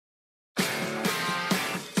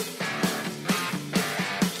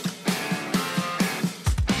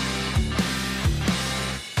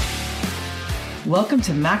Welcome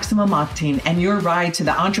to Maximum Octane and your ride to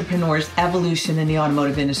the entrepreneur's evolution in the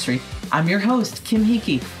automotive industry. I'm your host, Kim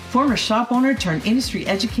Hickey, former shop owner turned industry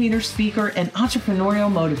educator, speaker, and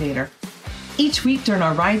entrepreneurial motivator. Each week during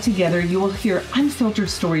our ride together, you will hear unfiltered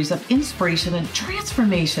stories of inspiration and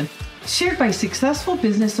transformation shared by successful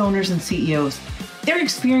business owners and CEOs. Their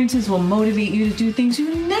experiences will motivate you to do things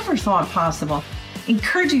you never thought possible,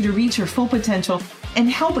 encourage you to reach your full potential, and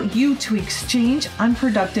help you to exchange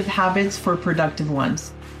unproductive habits for productive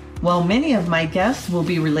ones. While many of my guests will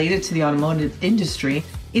be related to the automotive industry,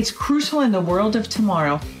 it's crucial in the world of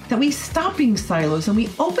tomorrow that we stop being silos and we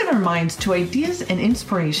open our minds to ideas and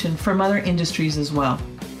inspiration from other industries as well.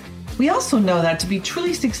 We also know that to be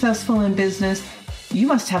truly successful in business, you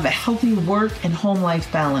must have a healthy work and home life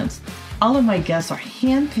balance. All of my guests are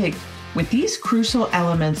handpicked with these crucial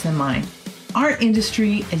elements in mind. Our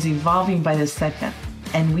industry is evolving by the second,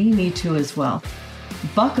 and we need to as well.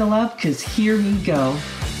 Buckle up, because here we go.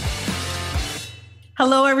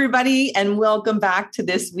 Hello, everybody, and welcome back to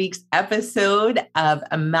this week's episode of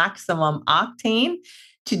Maximum Octane.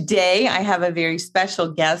 Today, I have a very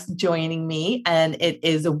special guest joining me, and it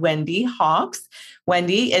is Wendy Hawks.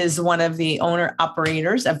 Wendy is one of the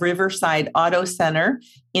owner-operators of Riverside Auto Center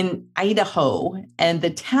in Idaho, and the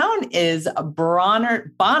town is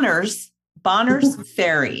Bonners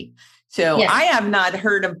Ferry. So yes. I have not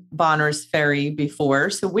heard of Bonners Ferry before.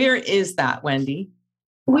 So where is that, Wendy?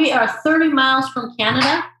 We are 30 miles from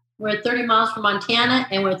Canada. We're 30 miles from Montana,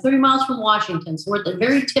 and we're 30 miles from Washington. So we're at the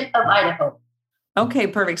very tip of Idaho. Okay,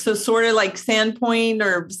 perfect. So sort of like Sandpoint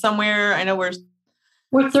or somewhere. I know we're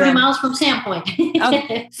 30 miles from Sandpoint.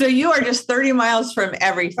 Okay. So you are just 30 miles from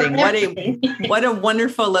everything. What a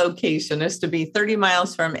wonderful location is to be 30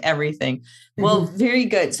 miles from everything. Well, very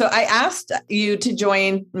good. So I asked you to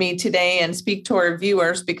join me today and speak to our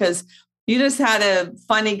viewers because you just had a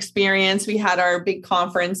fun experience. We had our big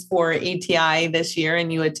conference for ATI this year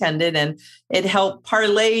and you attended, and it helped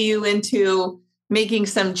parlay you into making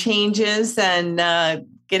some changes and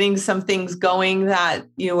getting some things going that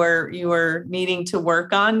you were needing to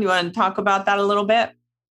work on. You want to talk about that a little bit?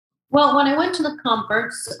 Well, when I went to the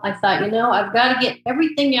conference, I thought, I've got to get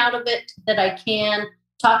everything out of it that I can,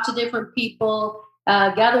 talk to different people,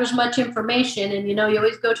 gather as much information. And, you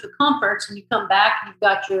always go to a conference and you come back, you've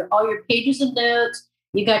got all your pages and notes,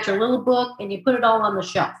 you got your little book, and you put it all on the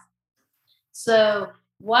shelf. So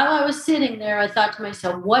while I was sitting there, I thought to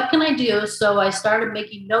myself, what can I do? So I started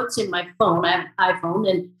making notes in my phone. I have an iPhone.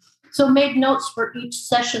 And so made notes for each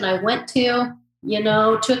session I went to,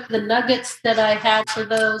 took the nuggets that I had for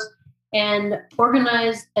those and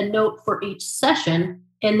organized a note for each session,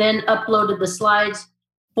 and then uploaded the slides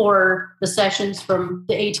for the sessions from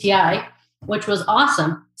the ATI, which was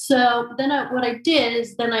awesome. So then what I did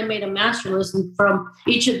is then I made a master list from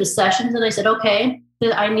each of the sessions. And I said, okay,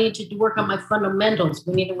 I need to work on my fundamentals.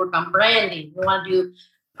 We need to work on branding. We want to do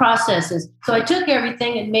processes. So I took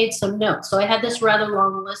everything and made some notes. So I had this rather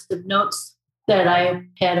long list of notes that I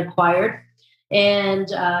had acquired and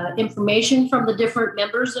information from the different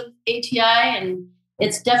members of ATI. And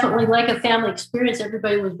it's definitely like a family experience.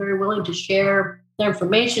 Everybody was very willing to share their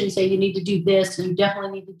information, say you need to do this and you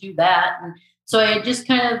definitely need to do that. And so I just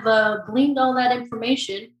kind of gleaned all that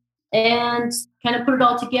information and kind of put it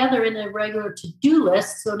all together in a regular to-do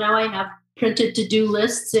list. So now I have printed to-do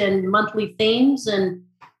lists and monthly themes, and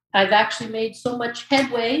I've actually made so much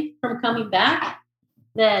headway from coming back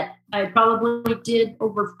that I probably did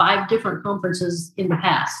over 5 different conferences in the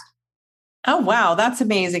past. Oh, wow. That's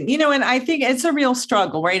amazing. And I think it's a real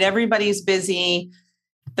struggle, right? Everybody's busy.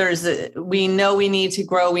 We know we need to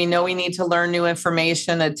grow. We know we need to learn new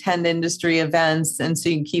information, attend industry events. And so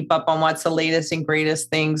you keep up on what's the latest and greatest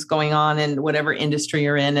things going on in whatever industry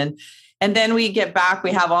you're in. And then we get back,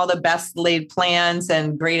 we have all the best laid plans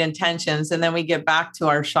and great intentions. And then we get back to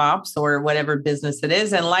our shops or whatever business it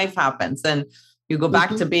is, and life happens. And you go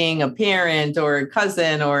back to being a parent or a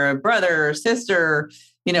cousin or a brother or sister,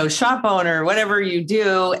 shop owner, whatever you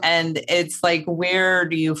do. And it's like, where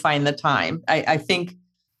do you find the time? I think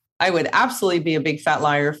I would absolutely be a big fat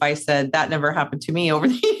liar if I said that never happened to me over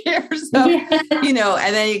the years. So,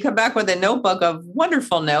 and then you come back with a notebook of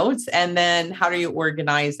wonderful notes. And then how do you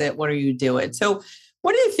organize it? What are you doing? So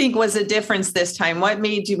what do you think was the difference this time? What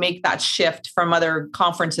made you make that shift from other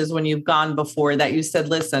conferences when you've gone before that you said,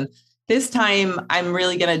 listen, this time I'm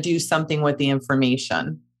really going to do something with the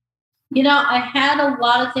information? I had a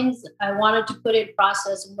lot of things I wanted to put in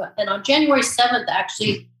process. And on January 7th,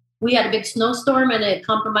 actually, we had a big snowstorm and it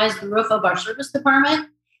compromised the roof of our service department.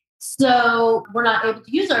 So we're not able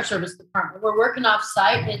to use our service department. We're working off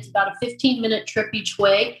site. It's about a 15-minute trip each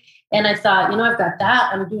way. And I thought, I've got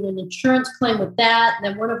that. I'm doing an insurance claim with that. And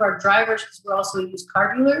then one of our drivers, because we're also a used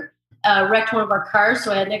car dealer, wrecked one of our cars.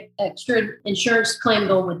 So I had an extra insurance claim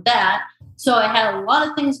going with that. So I had a lot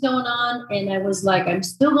of things going on. And I was like, I'm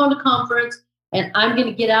still going to conference and I'm going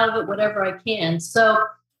to get out of it whatever I can. So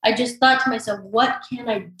I just thought to myself, what can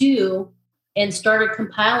I do? And started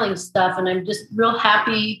compiling stuff. And I'm just real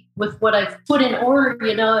happy with what I've put in order.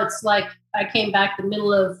 It's like I came back the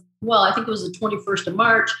middle of, I think it was the 21st of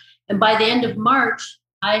March. And by the end of March,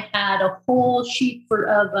 I had a whole sheet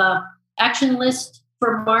of action list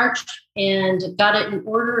for March and got it in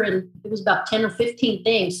order. And it was about 10 or 15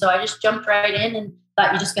 things. So I just jumped right in and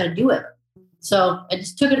thought, you just got to do it. So I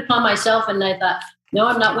just took it upon myself and I thought, no,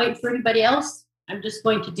 I'm not waiting for anybody else. I'm just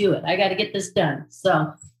going to do it. I got to get this done.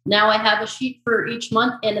 So now I have a sheet for each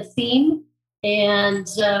month and a theme and,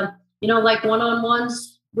 like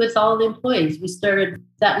one-on-ones with all the employees. We started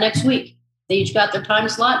that next week. They each got their time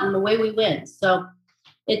slot and away we went. So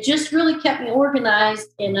it just really kept me organized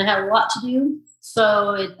and I had a lot to do.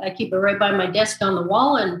 So I keep it right by my desk on the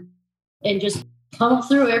wall and just pummel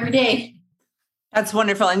through every day. That's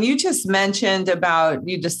wonderful. And you just mentioned about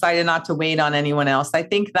you decided not to wait on anyone else. I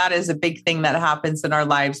think that is a big thing that happens in our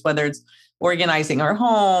lives, whether it's organizing our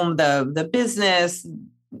home, the business,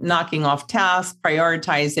 knocking off tasks,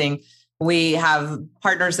 prioritizing. We have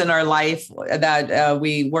partners in our life that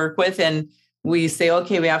we work with and we say,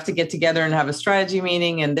 okay, we have to get together and have a strategy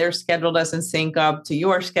meeting and their schedule doesn't sync up to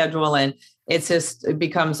your schedule. And it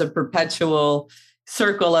becomes a perpetual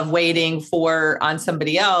circle of waiting on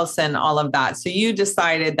somebody else and all of that. So you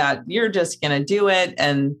decided that you're just going to do it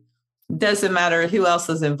and doesn't matter who else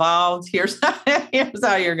is involved. Here's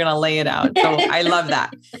how you're going to lay it out. So I love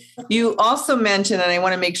that. You also mentioned, and I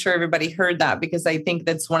want to make sure everybody heard that because I think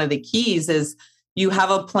that's one of the keys is you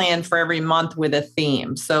have a plan for every month with a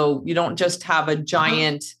theme. So you don't just have a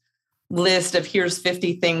giant list of here's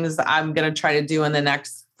 50 things I'm going to try to do in the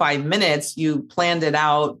next 5 minutes. You planned it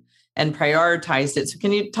out and prioritized it. So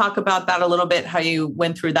can you talk about that a little bit, how you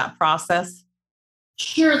went through that process?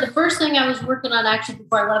 Sure. The first thing I was working on actually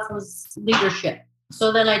before I left was leadership.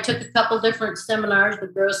 So then I took a couple different seminars, the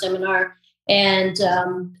GROW seminar and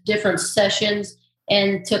different sessions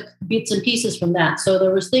and took bits and pieces from that. So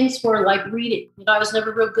there was things for like reading. I was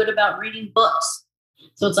never real good about reading books.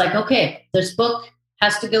 So it's like, okay, this book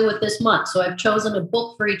has to go with this month. So I've chosen a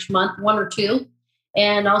book for each month, one or two,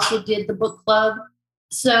 and also did the book club.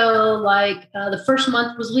 So the first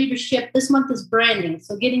month was leadership. This month is branding.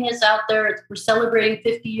 So getting us out there, we're celebrating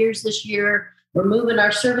 50 years this year. We're moving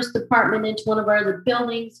our service department into one of our other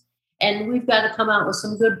buildings. And we've got to come out with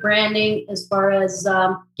some good branding as far as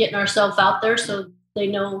getting ourselves out there so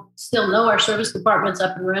they still know our service department's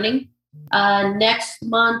up and running. Next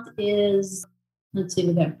month is, let's see,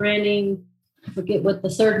 we got branding. I forget what the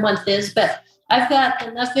third month is, but I've got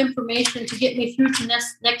enough information to get me through to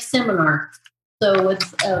next seminar. So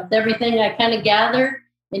with everything I kind of gather,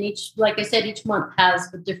 and like I said, each month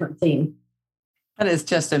has a different theme. That is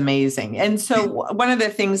just amazing. And so one of the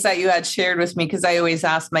things that you had shared with me, because I always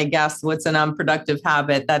ask my guests, what's an unproductive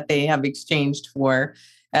habit that they have exchanged for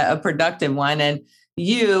a productive one? And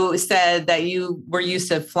you said that you were used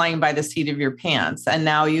to flying by the seat of your pants. And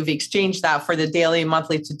now you've exchanged that for the daily,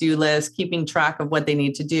 monthly to-do list, keeping track of what they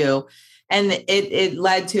need to do. And it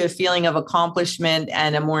led to a feeling of accomplishment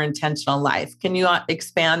and a more intentional life. Can you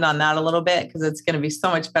expand on that a little bit? Because it's going to be so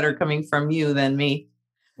much better coming from you than me.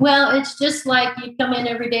 Well, it's just like you come in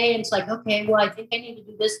every day and it's like, okay, well, I think I need to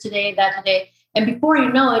do this today, that today. And before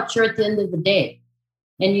you know it, you're at the end of the day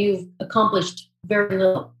and you've accomplished very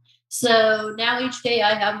little. So now each day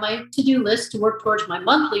I have my to-do list to work towards my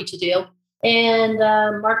monthly to-do and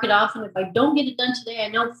mark it off. And if I don't get it done today, I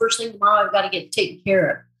know first thing tomorrow I've got to get it taken care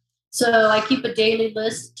of. So I keep a daily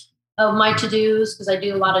list of my to-dos because I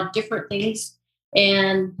do a lot of different things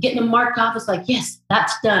and getting them marked off is like, yes,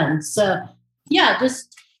 that's done. So yeah,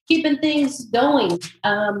 just keeping things going,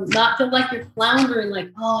 not feel like you're floundering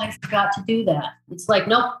like, oh, I forgot to do that. It's like,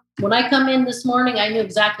 nope. When I come in this morning, I knew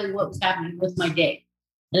exactly what was happening with my day.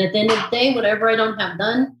 And at the end of the day, whatever I don't have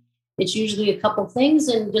done, it's usually a couple things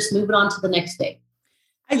and just move it on to the next day.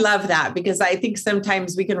 I love that because I think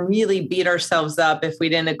sometimes we can really beat ourselves up if we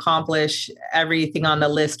didn't accomplish everything on the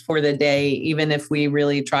list for the day, even if we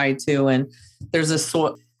really try to. And there's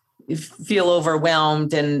feel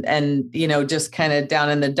overwhelmed and just kind of down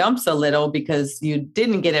in the dumps a little because you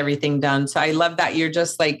didn't get everything done. So I love that you're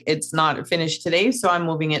just like, it's not finished today, so I'm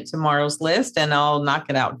moving it to tomorrow's list and I'll knock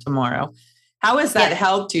it out tomorrow. How has that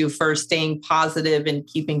helped you for staying positive and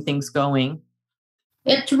keeping things going?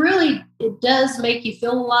 It does make you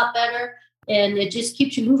feel a lot better. and it just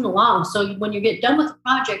keeps you moving along. So when you get done with the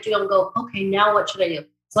project, you don't go, okay, now what should I do?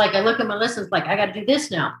 It's like, I look at my list and it's like, I got to do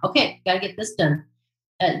this now. Okay, got to get this done.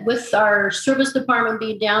 With our service department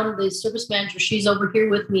being down, the service manager, she's over here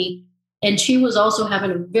with me. And she was also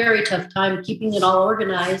having a very tough time keeping it all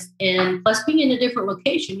organized. And plus being in a different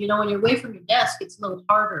location, when you're away from your desk, it's a little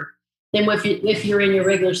harder than if you're in your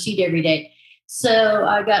regular seat every day. So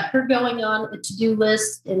I got her going on a to-do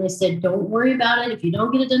list, and I said, don't worry about it. If you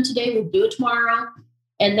don't get it done today, we'll do it tomorrow.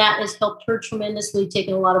 And that has helped her tremendously,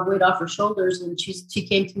 taking a lot of weight off her shoulders. And she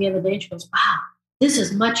came to me the other day and she goes, wow, this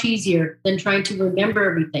is much easier than trying to remember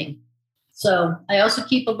everything. So I also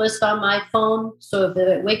keep a list on my phone. So if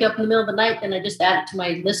I wake up in the middle of the night, then I just add it to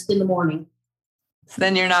my list in the morning. So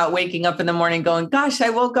then you're not waking up in the morning going, gosh,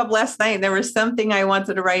 I woke up last night and there was something I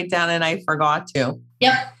wanted to write down and I forgot to.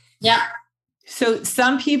 Yep. So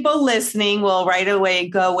some people listening will right away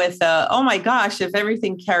go with, oh my gosh, if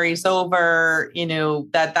everything carries over,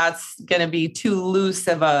 that's going to be too loose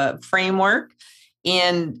of a framework.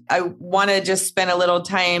 And I want to just spend a little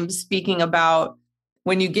time speaking about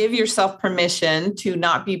when you give yourself permission to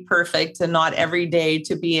not be perfect and not every day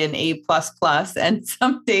to be an A++, and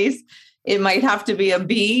some days it might have to be a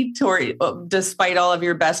B despite all of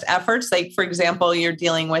your best efforts. Like, for example, you're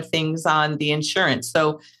dealing with things on the insurance.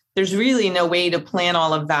 So there's really no way to plan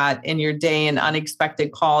all of that in your day and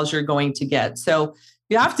unexpected calls you're going to get. So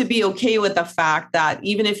you have to be okay with the fact that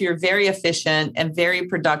even if you're very efficient and very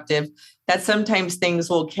productive, that sometimes things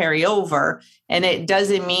will carry over. And it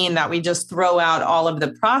doesn't mean that we just throw out all of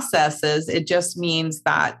the processes. It just means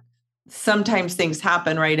that sometimes things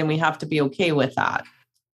happen, right? And we have to be okay with that.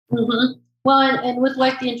 Mm-hmm. Well, and with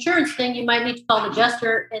like the insurance thing, you might need to call the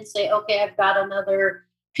adjuster and say, okay, I've got another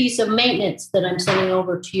piece of maintenance that I'm sending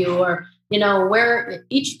over to you, or, where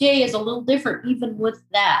each day is a little different, even with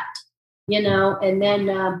that, and then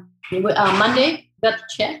Monday, got the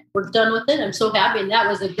check, we're done with it. I'm so happy. And that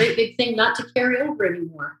was a great big thing not to carry over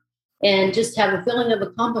anymore, and just have a feeling of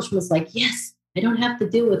accomplishment. Like, yes, I don't have to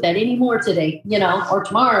deal with that anymore today, or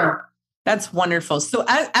tomorrow. That's wonderful. So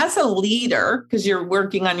as a leader, because you're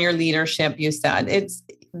working on your leadership, you said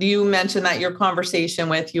you mentioned that your conversation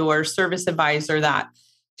with your service advisor, that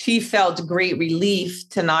she felt great relief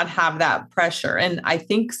to not have that pressure. And I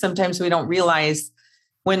think sometimes we don't realize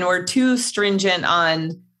when we're too stringent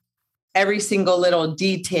on every single little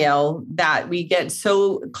detail that we get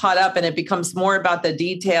so caught up and it becomes more about the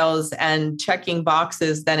details and checking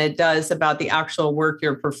boxes than it does about the actual work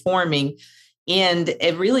you're performing. And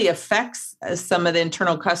it really affects some of the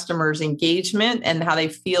internal customers' engagement and how they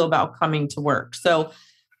feel about coming to work. So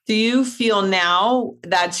do you feel now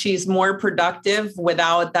that she's more productive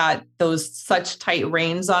without those such tight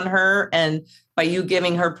reins on her, and by you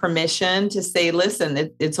giving her permission to say,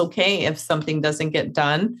 listen, it's okay if something doesn't get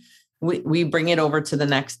done, we bring it over to the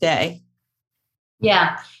next day?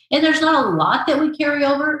 Yeah. And there's not a lot that we carry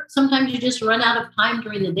over. Sometimes you just run out of time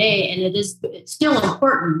during the day, and it's still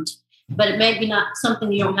important, but it may be not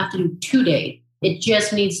something you don't have to do today. It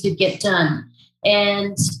just needs to get done.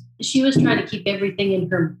 And she was trying to keep everything in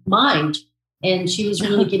her mind, and she was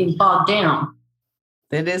really getting bogged down.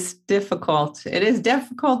 It is difficult. It is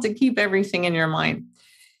difficult to keep everything in your mind.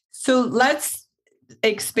 So let's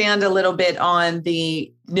expand a little bit on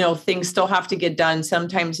the, things still have to get done.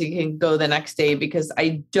 Sometimes you can go the next day, because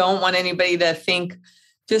I don't want anybody to think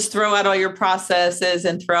just throw out all your processes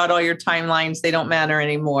and throw out all your timelines. They don't matter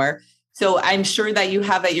anymore. So I'm sure that you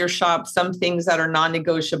have at your shop some things that are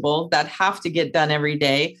non-negotiable that have to get done every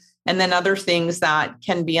day. And then other things that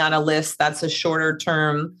can be on a list that's a shorter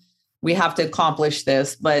term. We have to accomplish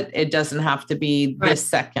this, but it doesn't have to be this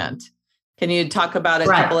second. Can you talk about a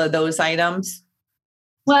couple of those items?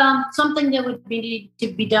 Well, something that would need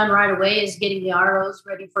to be done right away is getting the ROs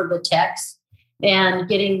ready for the techs and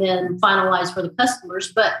getting them finalized for the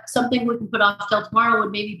customers. But something we can put off till tomorrow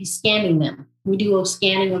would maybe be scanning them. We do a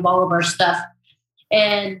scanning of all of our stuff.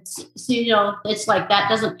 And so, it's like that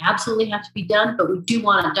doesn't absolutely have to be done, but we do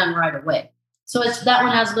want it done right away. So that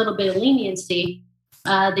one has a little bit of leniency.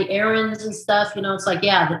 The errands and stuff, it's like,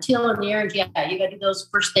 the till and the errands, you got to do those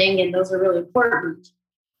first thing, and those are really important.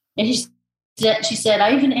 And she said,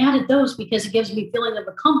 I even added those because it gives me a feeling of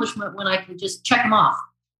accomplishment when I can just check them off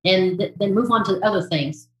and then move on to other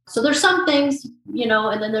things. So there's some things,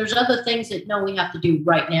 and then there's other things that we have to do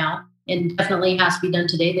right now, and definitely has to be done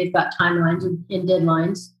today. They've got timelines and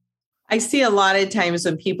deadlines. I see a lot of times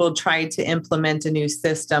when people try to implement a new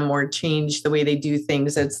system or change the way they do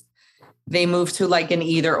things, they move to like an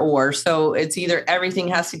either or. So it's either everything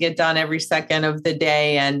has to get done every second of the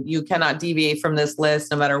day, and you cannot deviate from this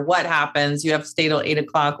list no matter what happens. You have to stay till 8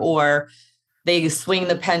 o'clock, or they swing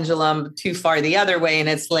the pendulum too far the other way. And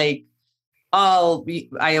it's like,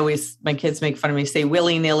 my kids make fun of me, say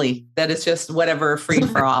willy-nilly, that it's just whatever, free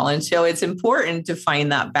for all. And so it's important to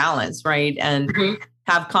find that balance, right? And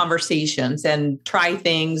have conversations and try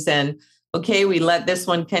things. And okay, we let this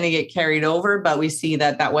one kind of get carried over, but we see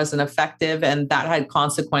that that wasn't effective and that had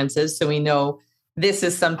consequences. So we know this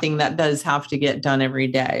is something that does have to get done every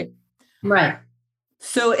day. Right.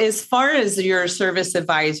 So as far as your service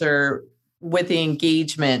advisor with the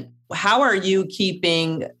engagement, how are you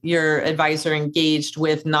keeping your advisor engaged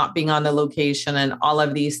with not being on the location and all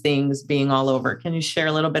of these things being all over? Can you share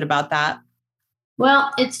a little bit about that?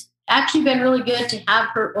 Well, it's actually been really good to have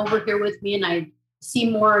her over here with me, and I see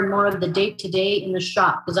more and more of the day-to-day in the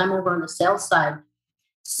shop because I'm over on the sales side.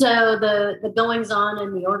 So the goings on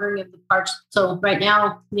and the ordering of the parts. So right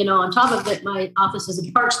now, on top of it, my office is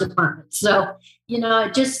a parts department. So,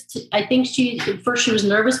 I think at first she was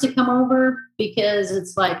nervous to come over because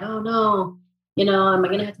it's like, oh no, am I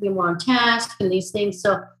going to have to be more on task and these things.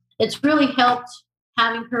 So it's really helped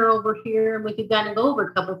having her over here, and we could kind of go over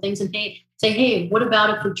a couple of things and say, hey, what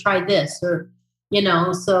about if we try this? Or,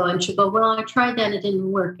 and she'll go, well, I tried that. It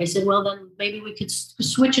didn't work. I said, well, then maybe we could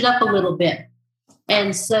switch it up a little bit.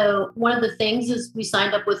 And so one of the things is we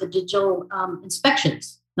signed up with the digital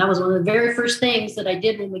inspections. That was one of the very first things that I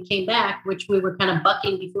did when we came back, which we were kind of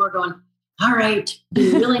bucking before, going, all right, do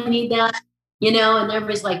you really need that? And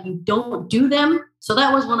everybody's like, you don't do them. So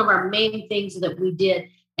that was one of our main things that we did.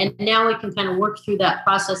 And now we can kind of work through that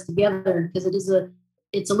process together because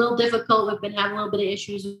it's a little difficult. We've been having a little bit of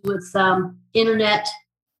issues with internet,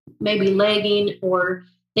 maybe lagging or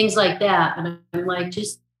things like that. And I'm like,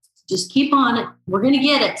 just keep on it. We're going to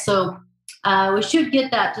get it. So we should get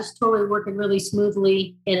that just totally working really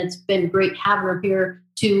smoothly. And it's been great having her here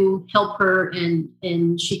to help her,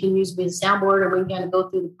 and she can use me as a soundboard, and we can kind of go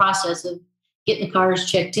through the process of getting the cars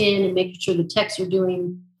checked in and making sure the techs are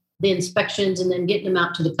doing the inspections and then getting them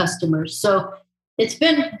out to the customers. So it's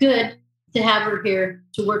been good to have her here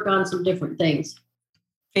to work on some different things.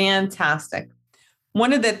 Fantastic.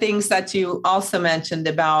 One of the things that you also mentioned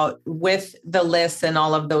about with the lists and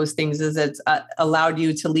all of those things is it's allowed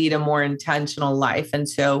you to lead a more intentional life. And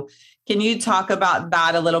so can you talk about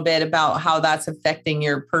that a little bit, about how that's affecting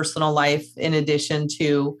your personal life in addition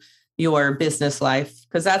to your business life?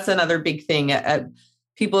 Because that's another big thing.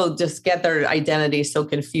 People just get their identity so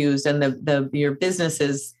confused, and your business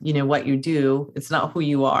is, what you do. It's not who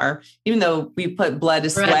you are, even though we put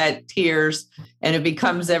blood, sweat, tears, and it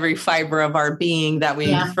becomes every fiber of our being that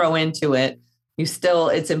we throw into it.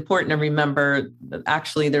 It's important to remember that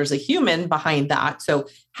actually there's a human behind that. So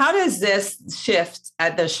how does this shift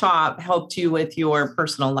at the shop help you with your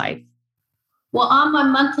personal life? Well, on my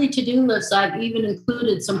monthly to-do list, I've even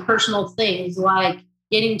included some personal things like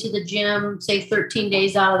getting to the gym, say 13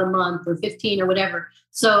 days out of the month or 15 or whatever.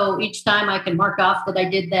 So each time I can mark off that I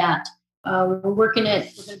did that. We're going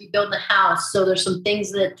to be building a house. So there's some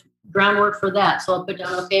things groundwork for that. So I'll put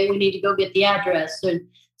down, okay, we need to go get the address.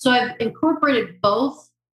 So I've incorporated both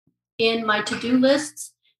in my to-do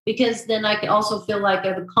lists because then I can also feel like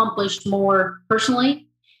I've accomplished more personally.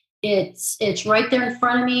 It's right there in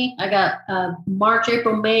front of me. I got March,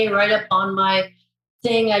 April, May right up on my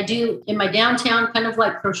thing. I do in my downtown, kind of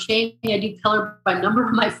like crocheting. I do color by number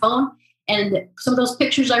on my phone. And some of those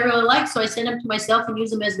pictures I really like. So I send them to myself and use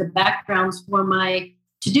them as the backgrounds for my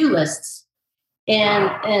to-do lists.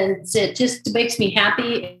 And it just makes me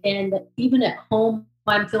happy. And even at home,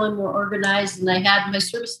 I'm feeling more organized. And I had my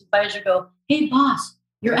service advisor go, hey, boss,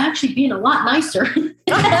 you're actually being a lot nicer.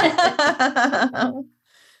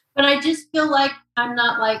 But I just feel like I'm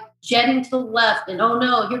not like jetting to the left and, oh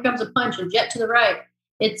no, here comes a punch and jet to the right.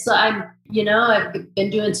 I've been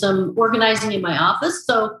doing some organizing in my office.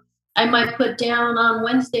 So I might put down on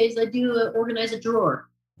Wednesdays, I do organize a drawer,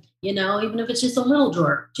 even if it's just a little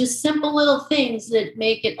drawer, just simple little things that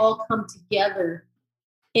make it all come together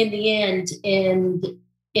in the end. And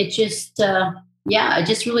it just, I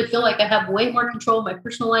just really feel like I have way more control of my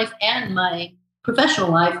personal life and my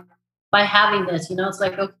professional life by having this. It's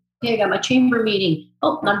like, okay, I got my chamber meeting.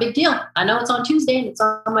 Oh, not a big deal. I know it's on Tuesday and it's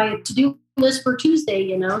on my to-do list for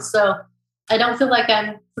Tuesday, so I don't feel like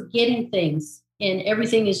I'm forgetting things and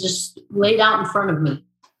everything is just laid out in front of me.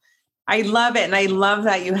 I love it. And I love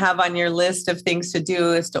that you have on your list of things to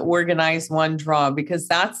do is to organize one drawer, because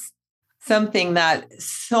that's something that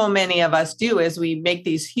so many of us do is we make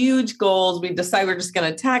these huge goals. We decide we're just going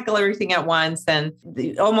to tackle everything at once and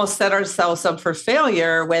almost set ourselves up for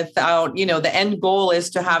failure without, the end goal is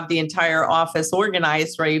to have the entire office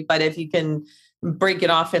organized, right? But if you can break it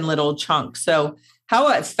off in little chunks. So How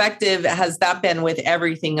effective has that been with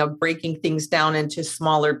everything of breaking things down into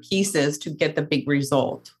smaller pieces to get the big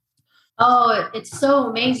result? Oh, it's so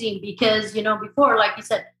amazing because, before, like you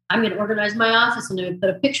said, I'm going to organize my office and I'm going to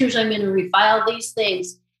put up pictures. I'm going to refile these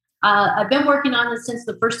things. I've been working on this since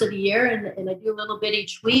the first of the year, and I do a little bit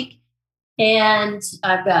each week. And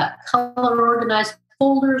I've got color organized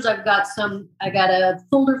folders. I got a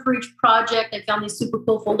folder for each project. I found these super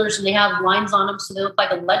cool folders and they have lines on them. So they look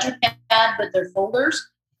like a ledger pad, but they're folders,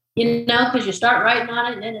 because you start writing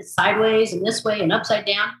on it and then it's sideways and this way and upside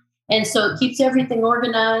down. And so it keeps everything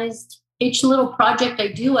organized. Each little project I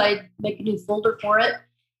do, I make a new folder for it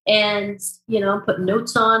and, put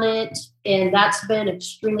notes on it. And that's been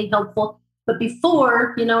extremely helpful. But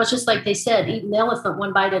before, it's just like they said, eat an elephant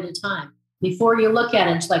one bite at a time. Before you look at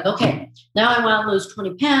it, it's like, okay, now I want to lose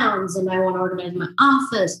 20 pounds and I want to organize my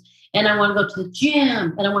office and I want to go to the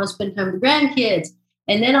gym and I want to spend time with the grandkids.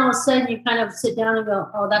 And then all of a sudden you kind of sit down and go,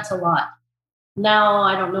 oh, that's a lot. Now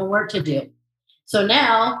I don't know what to do. So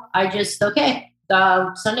now I just, Sunday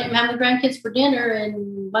I'm having the grandkids for dinner,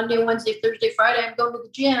 and Monday, Wednesday, Thursday, Friday, I'm going to the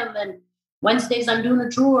gym, and Wednesdays I'm doing a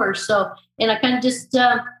drawer. So, and I kind of just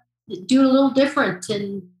do a little different.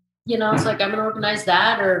 And, it's like I'm going to organize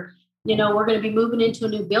that, or, we're going to be moving into a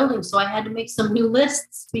new building. So I had to make some new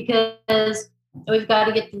lists because we've got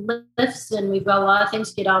to get the lifts and we've got a lot of things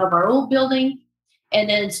to get out of our old building and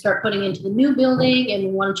then start putting into the new building, and we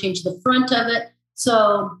want to change the front of it.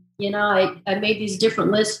 So, I made these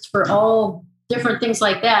different lists for all different things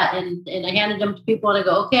like that. And I handed them to people and I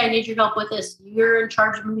go, okay, I need your help with this. You're in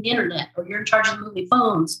charge of the internet, or you're in charge of moving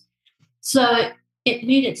phones. So it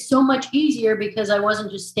made it so much easier because I wasn't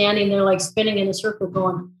just standing there like spinning in a circle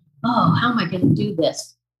going, oh, how am I going to do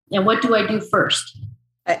this? And what do I do first?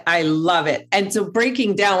 I love it. And so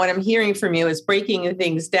breaking down, what I'm hearing from you is breaking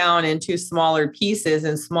things down into smaller pieces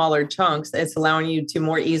and smaller chunks. It's allowing you to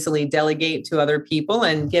more easily delegate to other people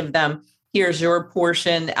and give them, here's your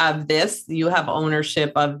portion of this. You have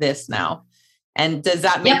ownership of this now. And does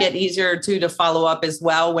that make it easier to follow up as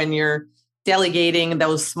well when you're delegating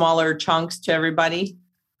those smaller chunks to everybody?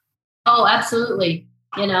 Oh, absolutely.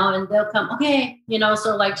 And they'll come, okay,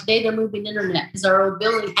 so like today they're moving internet because our old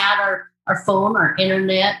building had our phone, our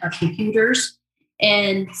internet, our computers.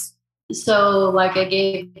 And so like I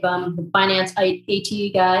gave the finance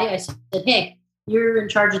AT guy, I said, hey, you're in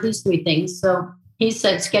charge of these three things. So he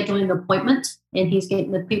said scheduling an appointment and he's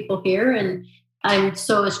getting the people here. And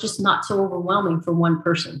so it's just not so overwhelming for one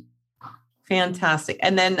person. Fantastic.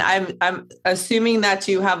 And then I'm assuming that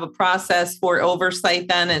you have a process for oversight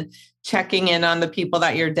then and checking in on the people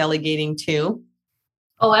that you're delegating to.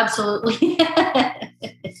 Oh, absolutely.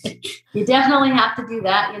 You definitely have to do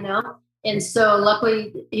that, And so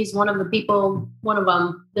luckily he's one of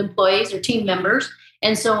the employees or team members.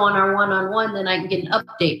 And so on our one-on-one, then I can get an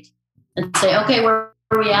update and say, okay, where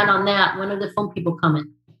are we at on that? When are the phone people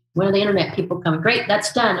coming? When are the internet people coming? Great,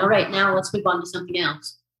 that's done. All right, now let's move on to something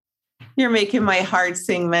else. You're making my heart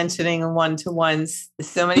sing mentioning one-to-ones.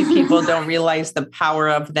 So many people don't realize the power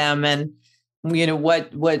of them and,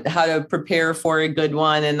 how to prepare for a good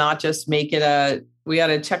one and not just make it we got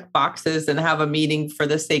to check boxes and have a meeting for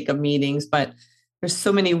the sake of meetings. But there's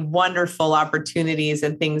so many wonderful opportunities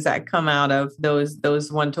and things that come out of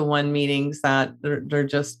those one-to-one meetings that they're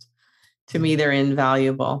just, to me, they're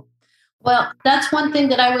invaluable. Well, that's one thing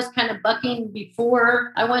that I was kind of bucking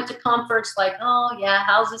before I went to conference, like, oh yeah,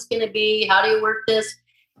 how's this going to be? How do you work this?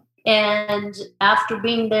 And after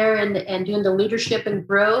being there and doing the leadership and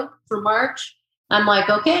grow for March, I'm like,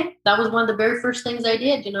 okay, that was one of the very first things I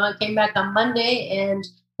did. I came back on Monday and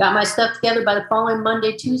got my stuff together. By the following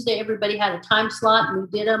Monday, Tuesday, everybody had a time slot and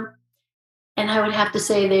we did them. And I would have to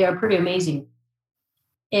say they are pretty amazing.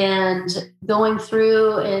 And going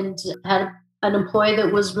through and had an employee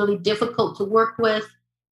that was really difficult to work with,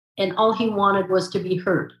 and all he wanted was to be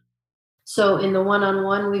heard. So in the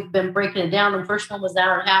one-on-one, we've been breaking it down. The first one was an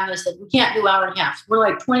hour and a half. And I said, we can't do hour and a half. We're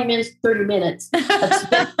like 20 minutes, 30 minutes. Let's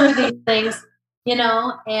get through these things,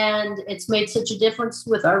 and it's made such a difference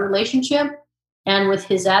with our relationship and with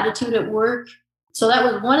his attitude at work. So that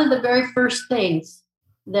was one of the very first things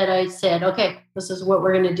that I said, okay, this is what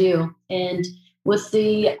we're going to do. And with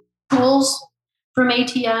the tools from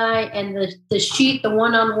ATI and the sheet, the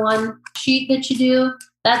one-on-one sheet that you do,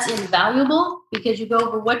 that's invaluable because you go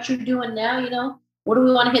over what you're doing now, what do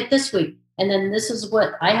we want to hit this week? And then this is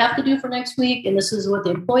what I have to do for next week. And this is what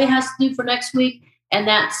the employee has to do for next week. And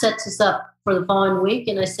that sets us up for the following week.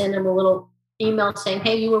 And I send them a little email saying,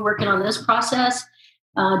 hey, you were working on this process.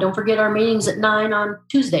 Don't forget our meetings at 9 on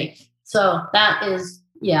Tuesday. So that is,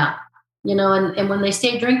 and when they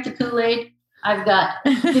say drink the Kool-Aid, I've got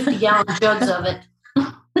 50-gallon jugs of it.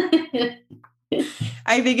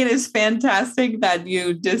 I think it is fantastic that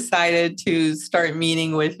you decided to start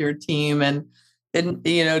meeting with your team, and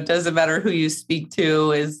it doesn't matter who you speak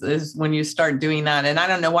to is when you start doing that. And I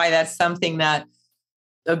don't know why that's something that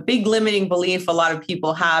a big limiting belief a lot of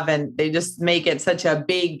people have, and they just make it such a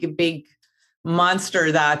big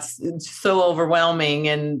monster that's so overwhelming.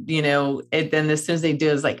 And, then as soon as they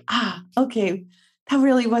do, it's like, okay, that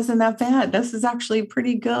really wasn't that bad. This is actually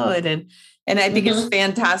pretty good. And I think it's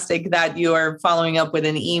fantastic that you are following up with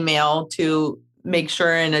an email to make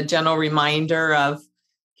sure and a general reminder of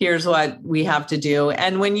here's what we have to do.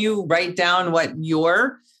 And when you write down what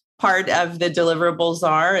your part of the deliverables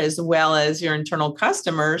are, as well as your internal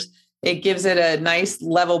customers, it gives it a nice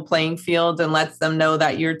level playing field and lets them know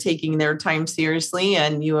that you're taking their time seriously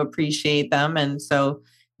and you appreciate them. And so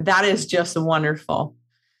that is just wonderful.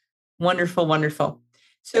 Wonderful, wonderful.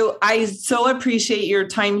 So I so appreciate your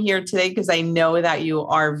time here today because I know that you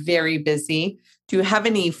are very busy. Do you have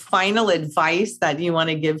any final advice that you want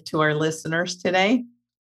to give to our listeners today?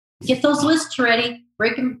 Get those lists ready.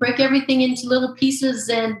 Break everything into little pieces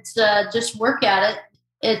and just work at it.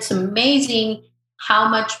 It's amazing how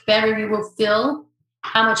much better you will feel,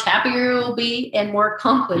 how much happier you will be, and more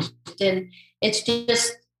accomplished. And it's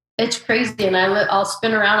crazy. And I'll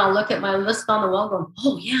spin around. I'll look at my list on the wall going,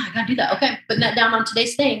 oh, yeah, I got to do that. Okay, putting that down on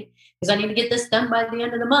today's thing because I need to get this done by the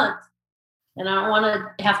end of the month. And I don't want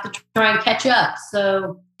to have to try and catch up.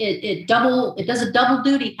 So it does a double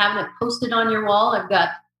duty having it posted on your wall. I've got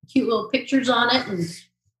cute little pictures on it, and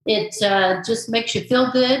it just makes you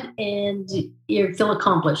feel good and you feel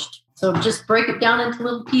accomplished. So just break it down into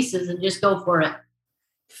little pieces and just go for it.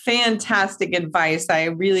 Fantastic advice. I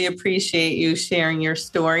really appreciate you sharing your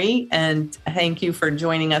story, and thank you for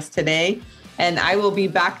joining us today. And I will be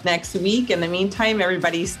back next week. In the meantime,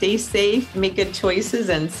 everybody stay safe, make good choices,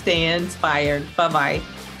 and stay inspired. Bye-bye.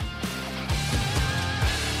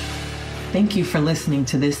 Thank you for listening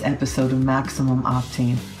to this episode of Maximum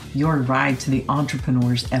Octane, your ride to the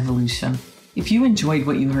entrepreneur's evolution. If you enjoyed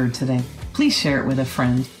what you heard today, please share it with a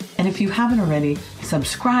friend. And if you haven't already,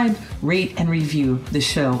 subscribe, rate, and review the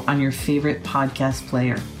show on your favorite podcast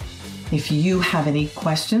player. If you have any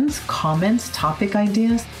questions, comments, topic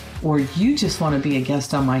ideas, or you just want to be a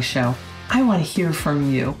guest on my show, I want to hear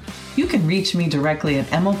from you. You can reach me directly at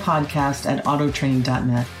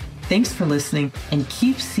emopodcast@autotraining.net. Thanks for listening, and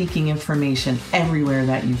keep seeking information everywhere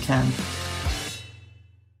that you can.